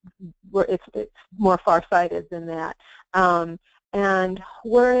 it's more far-sighted than that. And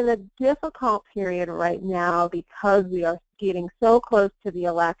we're in a difficult period right now because we are getting so close to the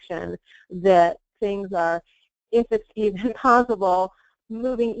election that things are, if it's even possible,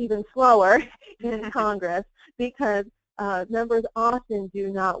 moving even slower in Congress, because members often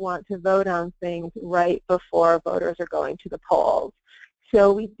do not want to vote on things right before voters are going to the polls.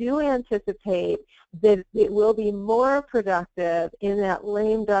 So we do anticipate that it will be more productive in that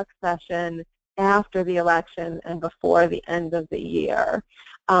lame duck session after the election and before the end of the year.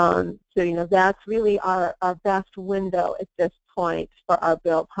 So, that's really our best window at this point for our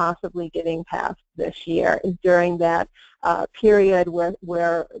bill possibly getting passed this year, is during that period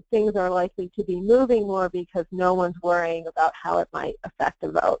where things are likely to be moving more because no one's worrying about how it might affect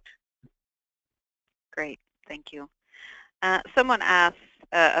the vote. Great, thank you. Someone asked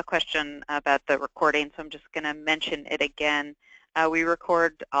a question about the recording, so I'm just going to mention it again. We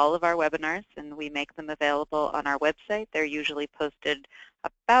record all of our webinars and we make them available on our website. They're usually posted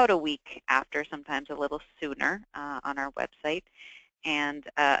about a week after, sometimes a little sooner, on our website. And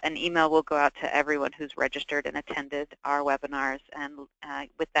an email will go out to everyone who's registered and attended our webinars, and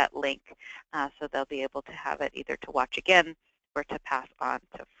with that link, so they'll be able to have it either to watch again or to pass on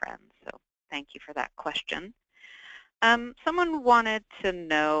to friends. So thank you for that question. Someone wanted to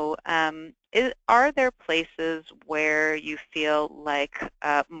know, are there places where you feel like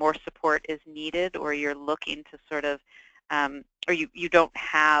more support is needed, or you're looking to sort of, or you don't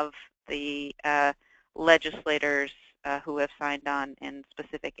have the legislators who have signed on in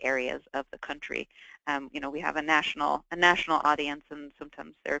specific areas of the country? We have a national audience, and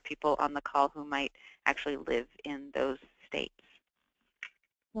sometimes there are people on the call who might actually live in those states.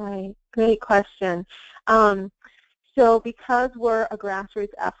 Right, great question. So because we're a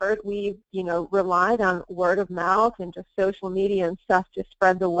grassroots effort, we've, relied on word of mouth and just social media and stuff to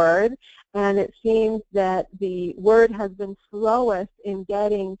spread the word. And it seems that the word has been slowest in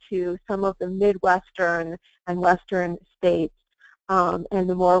getting to some of the Midwestern and Western states and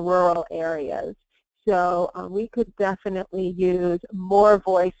the more rural areas. So we could definitely use more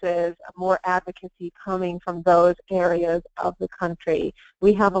voices, more advocacy coming from those areas of the country.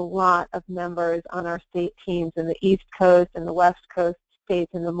 We have a lot of members on our state teams in the East Coast and the West Coast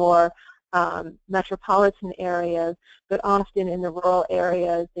states in the more metropolitan areas, but often in the rural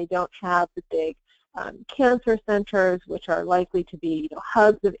areas they don't have the big cancer centers, which are likely to be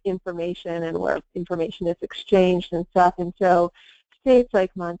hubs of information and where information is exchanged and stuff. And so states like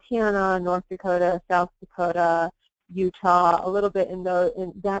Montana, North Dakota, South Dakota, Utah, a little bit in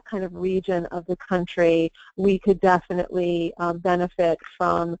that kind of region of the country, we could definitely benefit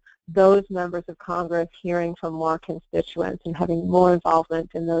from those members of Congress hearing from more constituents and having more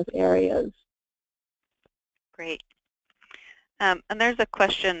involvement in those areas. Great. And there's a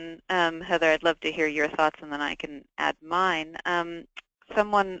question, Heather, I'd love to hear your thoughts, and then I can add mine.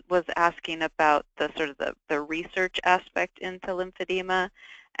 someone was asking about the sort of the research aspect into lymphedema,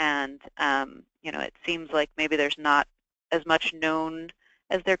 and it seems like maybe there's not as much known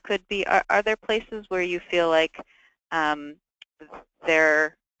as there could be. Are there places where you feel like um,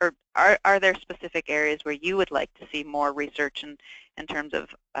 there, or are there specific areas where you would like to see more research in terms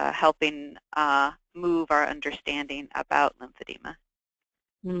of helping move our understanding about lymphedema?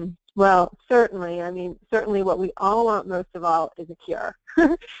 Well, certainly. I mean, certainly what we all want most of all is a cure.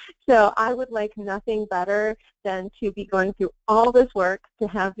 So I would like nothing better than to be going through all this work to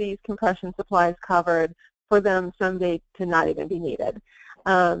have these compression supplies covered for them someday to not even be needed.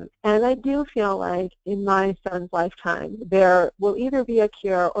 And I do feel like in my son's lifetime, there will either be a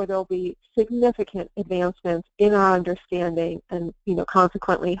cure or there'll be significant advancements in our understanding and,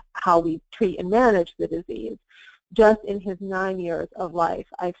 consequently how we treat and manage the disease. Just in his 9 years of life,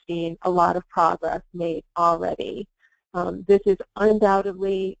 I've seen a lot of progress made already. This has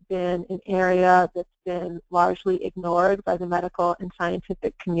undoubtedly been an area that's been largely ignored by the medical and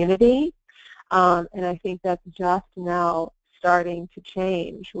scientific community, and I think that's just now starting to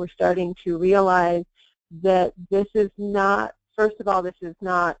change. We're starting to realize that this is not, first of all, this is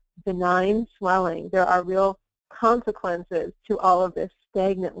not benign swelling. There are real consequences to all of this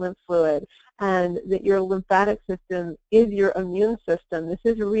stagnant lymph fluid, and that your lymphatic system is your immune system. This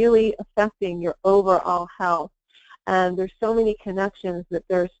is really affecting your overall health. And there's so many connections that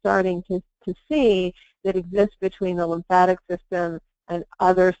they're starting to see that exist between the lymphatic system and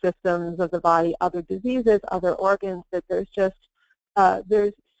other systems of the body, other diseases, other organs, that there's just,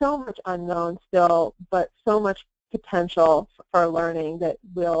 there's so much unknown still, but so much potential for learning that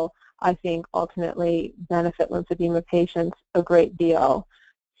will, I think, ultimately benefit lymphedema patients a great deal.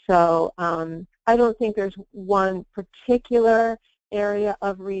 So I don't think there's one particular area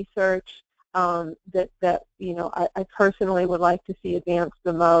of research that I personally would like to see advanced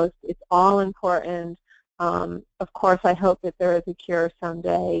the most. It's all important. Of course, I hope that there is a cure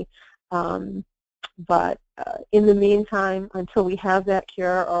someday. But in the meantime, until we have that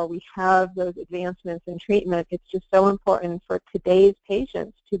cure or we have those advancements in treatment, it's just so important for today's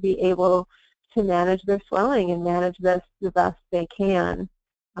patients to be able to manage their swelling and manage this the best they can.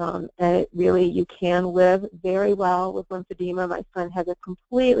 And it really, you can live very well with lymphedema. My son has a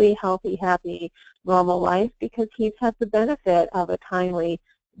completely healthy, happy, normal life because he's had the benefit of a timely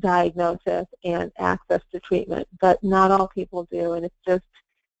diagnosis and access to treatment. But not all people do, and it's just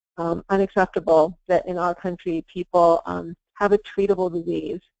unacceptable that in our country people have a treatable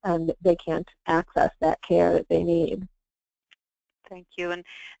disease and they can't access that care that they need. Thank you.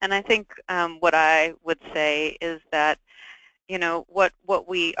 And I think what I would say is that what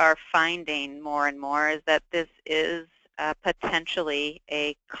we are finding more and more is that this is potentially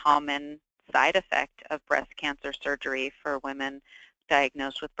a common side effect of breast cancer surgery for women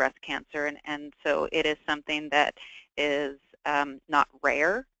diagnosed with breast cancer. And so it is something that is not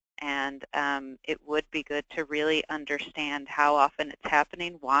rare, and it would be good to really understand how often it's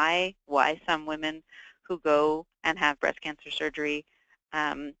happening, why some women who go and have breast cancer surgery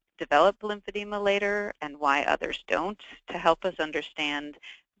develop lymphedema later and why others don't, to help us understand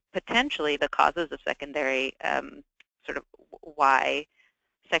potentially the causes of secondary, sort of why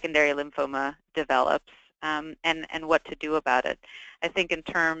secondary lymphoma develops, and what to do about it. I think in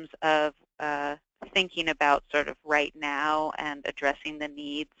terms of thinking about sort of right now and addressing the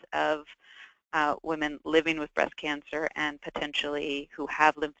needs of women living with breast cancer and potentially who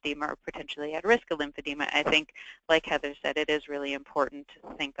have lymphedema or potentially at risk of lymphedema, I think, like Heather said, it is really important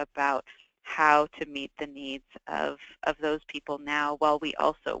to think about how to meet the needs of those people now, while we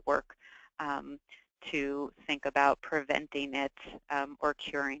also work to think about preventing it or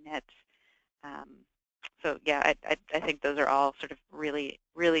curing it. So yeah, I think those are all sort of really,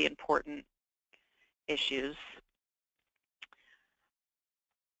 really important issues.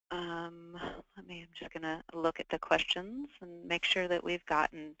 I'm just going to look at the questions and make sure that we've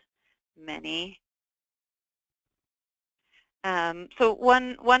gotten many. So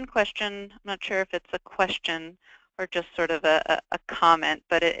one question, I'm not sure if it's a question or just sort of a comment,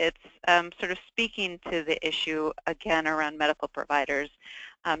 but it's sort of speaking to the issue, again, around medical providers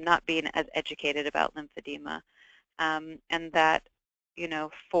not being as educated about lymphedema, and that,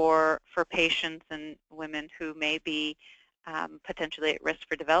 for patients and women who may be potentially at risk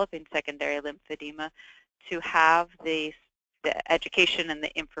for developing secondary lymphedema, to have the education and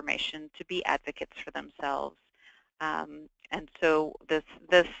the information to be advocates for themselves. And so this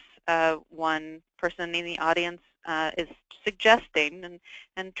one person in the audience is suggesting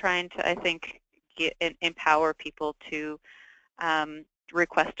and trying to, I think, empower people to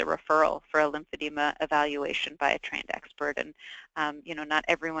request a referral for a lymphedema evaluation by a trained expert. And not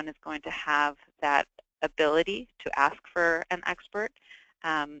everyone is going to have that ability to ask for an expert,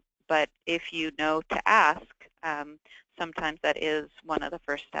 but if you know to ask, sometimes that is one of the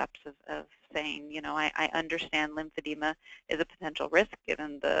first steps of saying, I understand lymphedema is a potential risk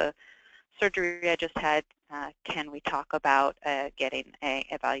given the surgery I just had. Can we talk about getting an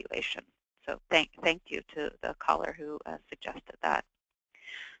evaluation? So thank you to the caller who suggested that.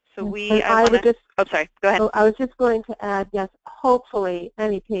 So I would just, oh, sorry, go ahead. I was just going to add, yes, hopefully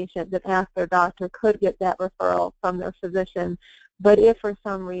any patient that asks their doctor could get that referral from their physician, but if for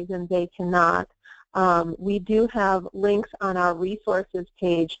some reason they cannot, we do have links on our resources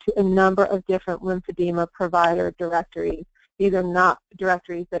page to a number of different lymphedema provider directories. These are not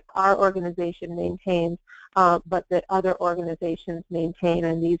directories that our organization maintains, but that other organizations maintain,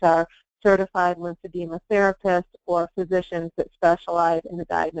 and these are certified lymphedema therapists or physicians that specialize in the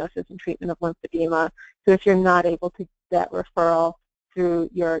diagnosis and treatment of lymphedema. So if you're not able to get that referral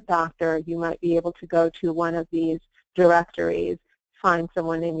through your doctor, you might be able to go to one of these directories, find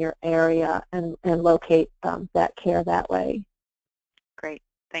someone in your area, and locate that care that way. Great,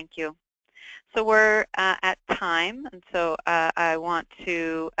 thank you. So we're at time, and so I want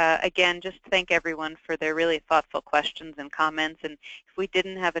to, again, just thank everyone for their really thoughtful questions and comments. And if we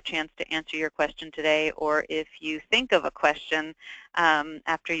didn't have a chance to answer your question today, or if you think of a question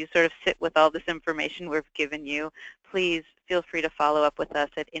after you sort of sit with all this information we've given you, please feel free to follow up with us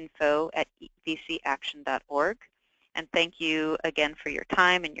at info@vcaction.org. And thank you again for your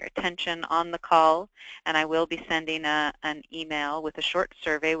time and your attention on the call. And I will be sending an email with a short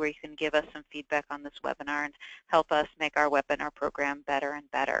survey where you can give us some feedback on this webinar and help us make our webinar program better and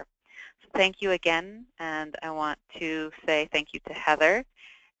better. So thank you again, and I want to say thank you to Heather.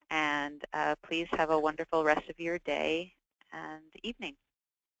 And please have a wonderful rest of your day and evening.